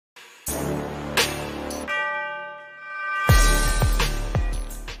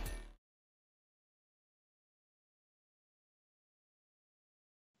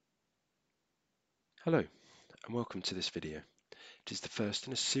Hello and welcome to this video. It is the first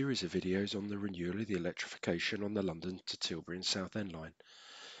in a series of videos on the renewal of the electrification on the London to Tilbury and Southend Line.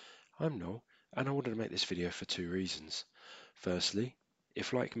 I'm Noel and I wanted to make this video for two reasons. Firstly,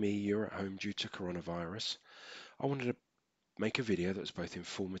 if like me you're at home due to coronavirus, I wanted to make a video that was both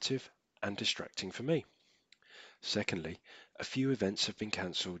informative and distracting for me. Secondly, a few events have been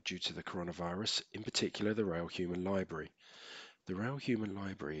cancelled due to the coronavirus, in particular the Rail Human Library. The Rail Human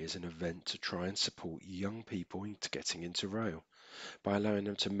Library is an event to try and support young people into getting into rail by allowing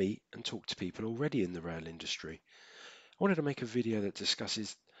them to meet and talk to people already in the rail industry. I wanted to make a video that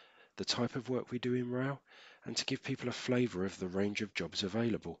discusses the type of work we do in rail and to give people a flavour of the range of jobs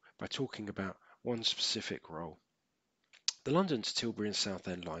available by talking about one specific role. The London to Tilbury and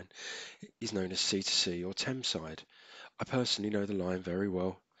Southend line is known as C2C or Thameside. I personally know the line very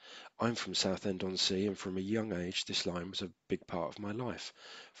well. I'm from Southend-on-Sea and from a young age this line was a big part of my life.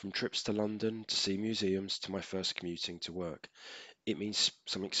 From trips to London to see museums to my first commuting to work. It means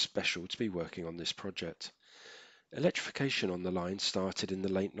something special to be working on this project. Electrification on the line started in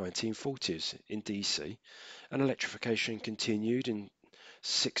the late 1940s in DC, and electrification continued in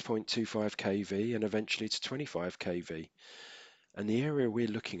 6.25 kV and eventually to 25 kV. And the area we're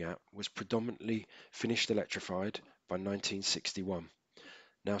looking at was predominantly finished electrified by 1961.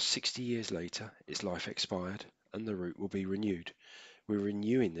 Now 60 years later, its life expired and the route will be renewed. We're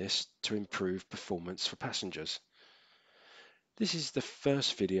renewing this to improve performance for passengers. This is the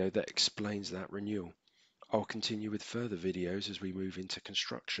first video that explains that renewal. I'll continue with further videos as we move into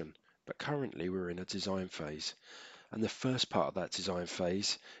construction, but currently we're in a design phase, and the first part of that design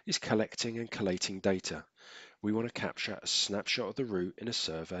phase is collecting and collating data. We want to capture a snapshot of the route in a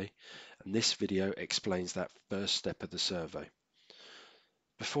survey, and this video explains that first step of the survey.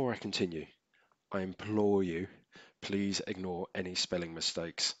 Before I continue, I implore you, please ignore any spelling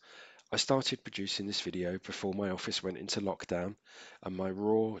mistakes. I started producing this video before my office went into lockdown and my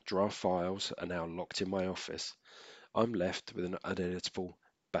raw draft files are now locked in my office. I'm left with an uneditable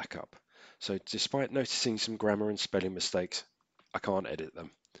backup. So despite noticing some grammar and spelling mistakes, I can't edit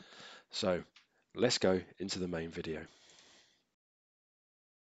them. So let's go into the main video.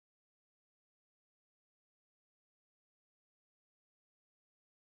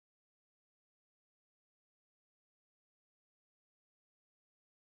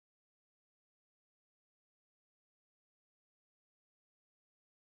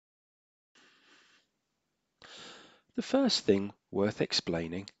 The first thing worth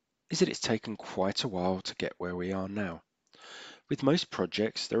explaining is that it's taken quite a while to get where we are now. With most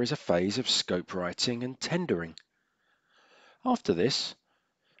projects, there is a phase of scope writing and tendering. After this,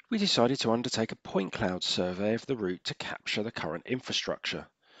 we decided to undertake a point cloud survey of the route to capture the current infrastructure.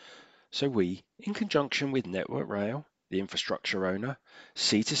 So we, in conjunction with Network Rail, the infrastructure owner,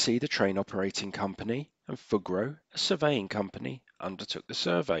 C2C, the train operating company, and Fugro, a surveying company, undertook the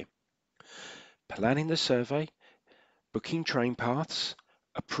survey. Planning the survey, booking train paths,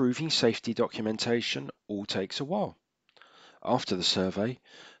 approving safety documentation all takes a while. After the survey,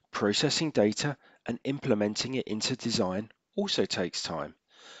 processing data and implementing it into design also takes time.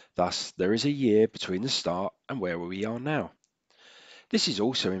 Thus, there is a year between the start and where we are now. This has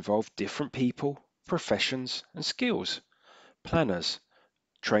also involved different people, professions and skills. Planners,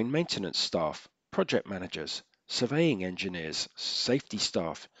 train maintenance staff, project managers, surveying engineers, safety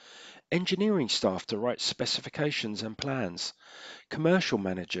staff, engineering staff to write specifications and plans, commercial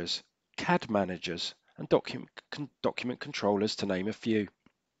managers, CAD managers, and document controllers to name a few.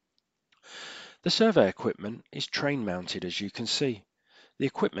 The survey equipment is train mounted as you can see. The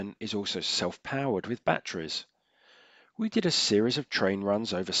equipment is also self-powered with batteries. We did a series of train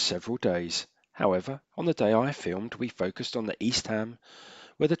runs over several days. However, on the day I filmed, we focused on the East Ham,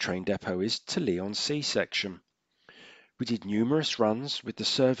 where the train depot is, to Leigh-on-Sea section. We did numerous runs with the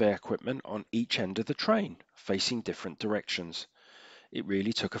survey equipment on each end of the train, facing different directions. It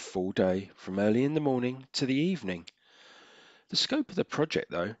really took a full day, from early in the morning to the evening. The scope of the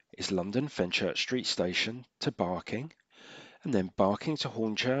project, though, is London Fenchurch Street Station to Barking, and then Barking to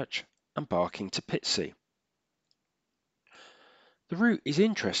Hornchurch and Barking to Pitsea. The route is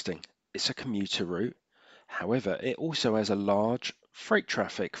interesting. It's a commuter route. However, it also has a large freight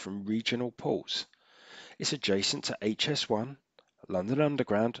traffic from regional ports. It's adjacent to HS1, London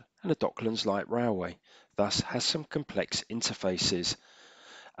Underground and the Docklands Light Railway, thus has some complex interfaces,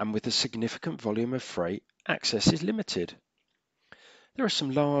 and with a significant volume of freight, access is limited. There are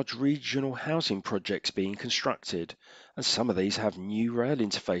some large regional housing projects being constructed, and some of these have new rail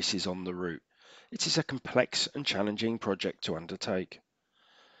interfaces on the route. It is a complex and challenging project to undertake.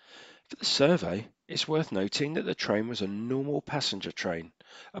 For the survey, It's worth noting that the train was a normal passenger train,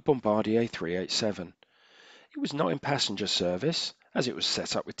 a Bombardier 387. It was not in passenger service, as it was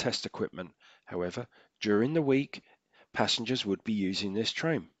set up with test equipment. However, during the week, passengers would be using this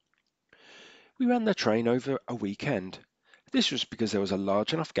train. We ran the train over a weekend. This was because there was a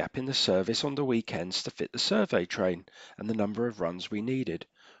large enough gap in the service on the weekends to fit the survey train and the number of runs we needed.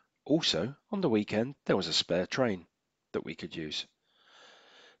 Also, on the weekend, there was a spare train that we could use.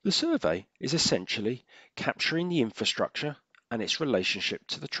 The survey is essentially capturing the infrastructure and its relationship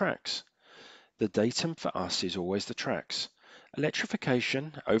to the tracks. The datum for us is always the tracks.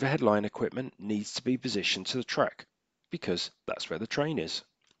 Electrification overhead line equipment needs to be positioned to the track because that's where the train is.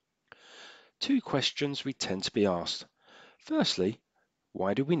 Two questions we tend to be asked. Firstly,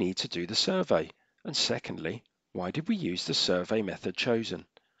 why do we need to do the survey? And secondly, why did we use the survey method chosen?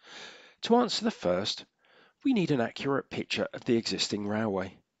 To answer the first, we need an accurate picture of the existing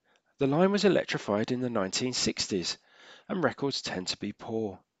railway. The line was electrified in the 1960s, and records tend to be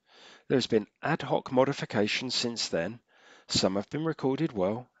poor. There has been ad hoc modifications since then. Some have been recorded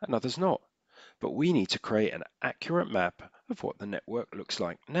well and others not, but we need to create an accurate map of what the network looks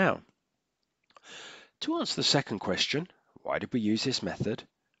like now. To answer the second question, why did we use this method?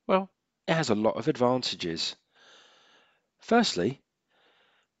 Well, it has a lot of advantages. Firstly,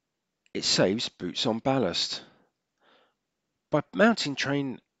 it saves boots on ballast. By mounting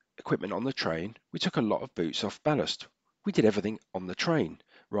train equipment on the train, we took a lot of boots off ballast. We did everything on the train,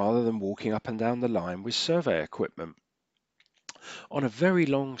 rather than walking up and down the line with survey equipment. On a very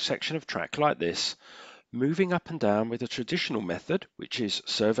long section of track like this, moving up and down with a traditional method, which is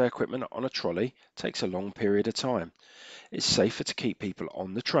survey equipment on a trolley, takes a long period of time. It's safer to keep people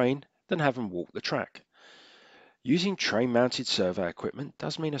on the train than have them walk the track. Using train-mounted survey equipment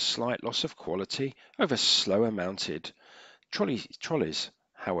does mean a slight loss of quality over slower mounted trolleys.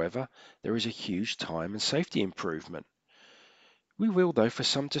 However, there is a huge time and safety improvement. We will, though, for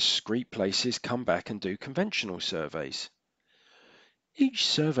some discrete places, come back and do conventional surveys. Each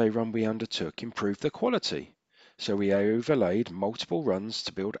survey run we undertook improved the quality, so we overlaid multiple runs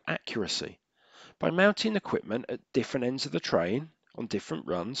to build accuracy. By mounting equipment at different ends of the train on different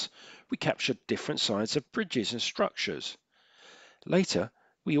runs, we captured different sides of bridges and structures. Later,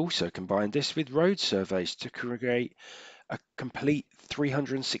 we also combined this with road surveys to create a complete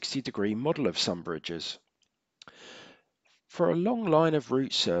 360-degree model of some bridges. For a long line of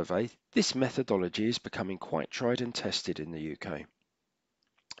route survey, this methodology is becoming quite tried and tested in the UK.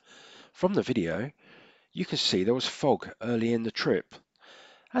 From the video, you can see there was fog early in the trip.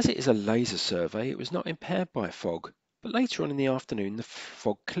 As it is a laser survey, it was not impaired by fog, but later on in the afternoon the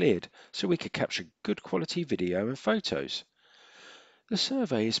fog cleared so we could capture good quality video and photos. The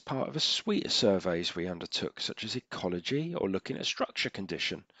survey is part of a suite of surveys we undertook, such as ecology or looking at structure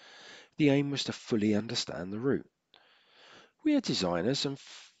condition. The aim was to fully understand the route. We are designers, and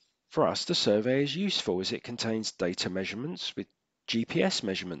for us the survey is useful as it contains data measurements with GPS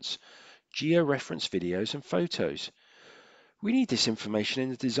measurements, georeferenced videos and photos. We need this information in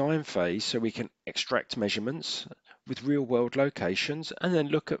the design phase so we can extract measurements with real-world locations and then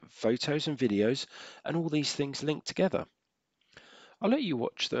look at photos and videos and all these things linked together. I'll let you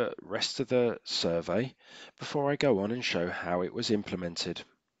watch the rest of the survey before I go on and show how it was implemented.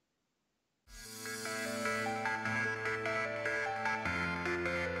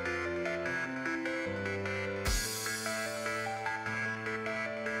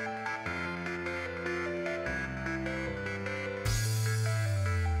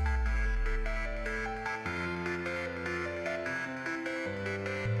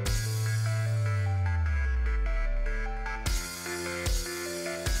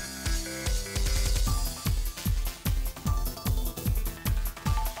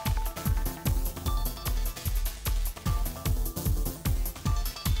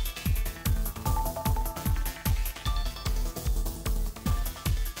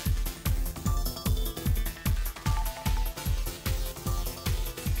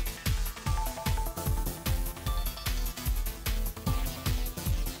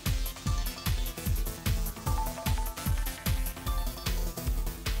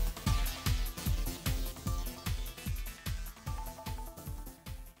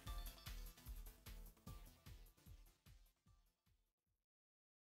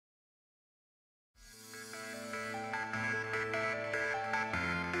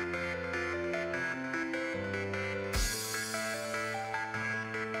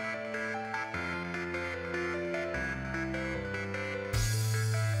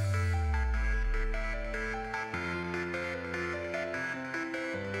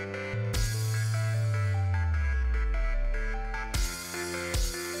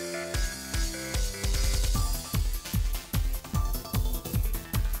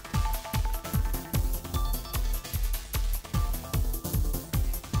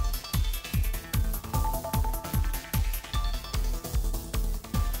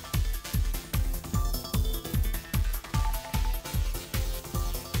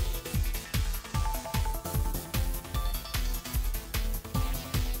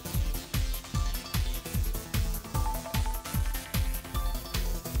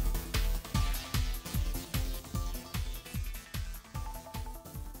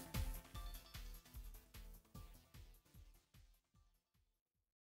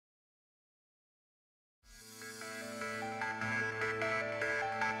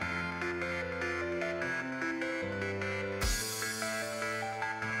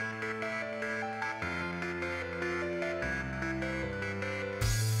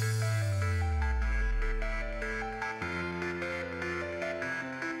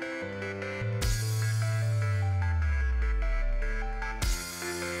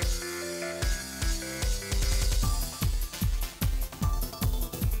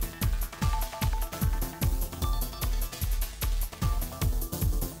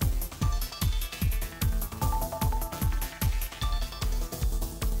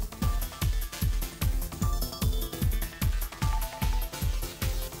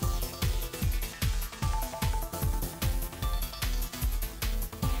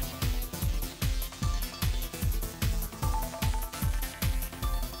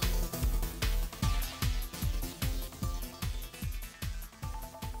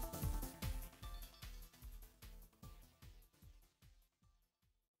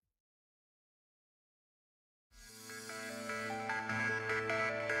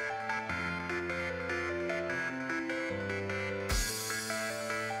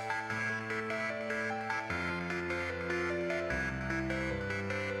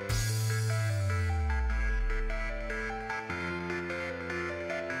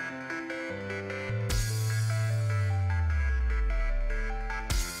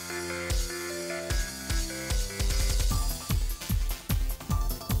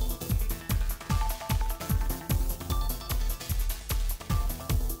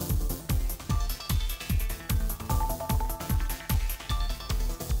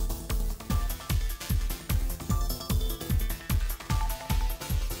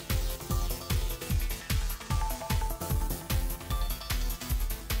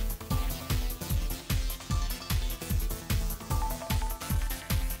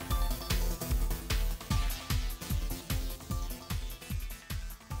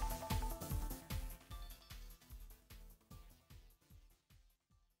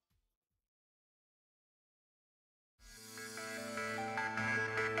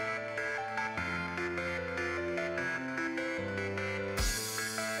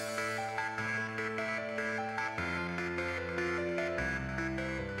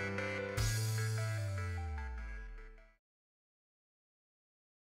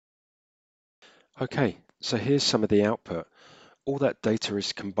 Okay, so here's some of the output. All that data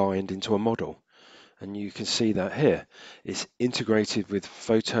is combined into a model, and you can see that here. It's integrated with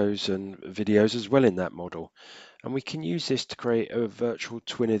photos and videos as well in that model. And we can use this to create a virtual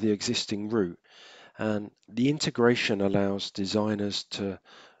twin of the existing route. And the integration allows designers to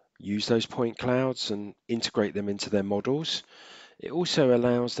use those point clouds and integrate them into their models. It also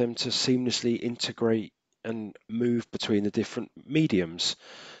allows them to seamlessly integrate and move between the different mediums.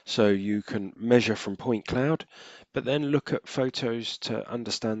 So you can measure from point cloud, but then look at photos to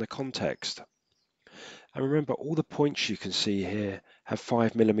understand the context. And remember, all the points you can see here have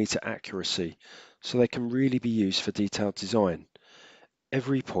 5mm accuracy, so they can really be used for detailed design.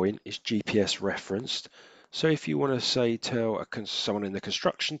 Every point is GPS referenced, so if you want to say tell someone in the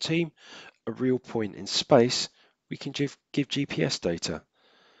construction team a real point in space, we can give GPS data.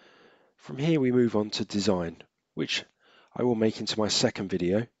 From here we move on to design, which I will make into my second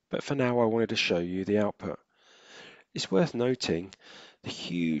video, but for now I wanted to show you the output. It's worth noting the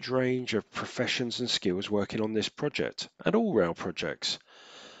huge range of professions and skills working on this project, and all rail projects.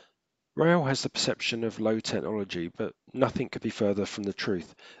 Rail has the perception of low technology, but nothing could be further from the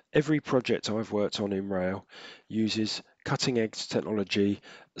truth. Every project I've worked on in rail uses cutting edge technology,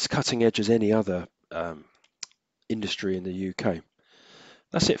 as cutting edge as any other industry in the UK.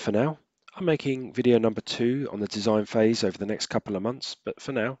 That's it for now. I'm making video number 2 on the design phase over the next couple of months, but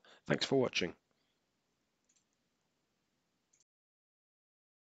for now, thanks for watching.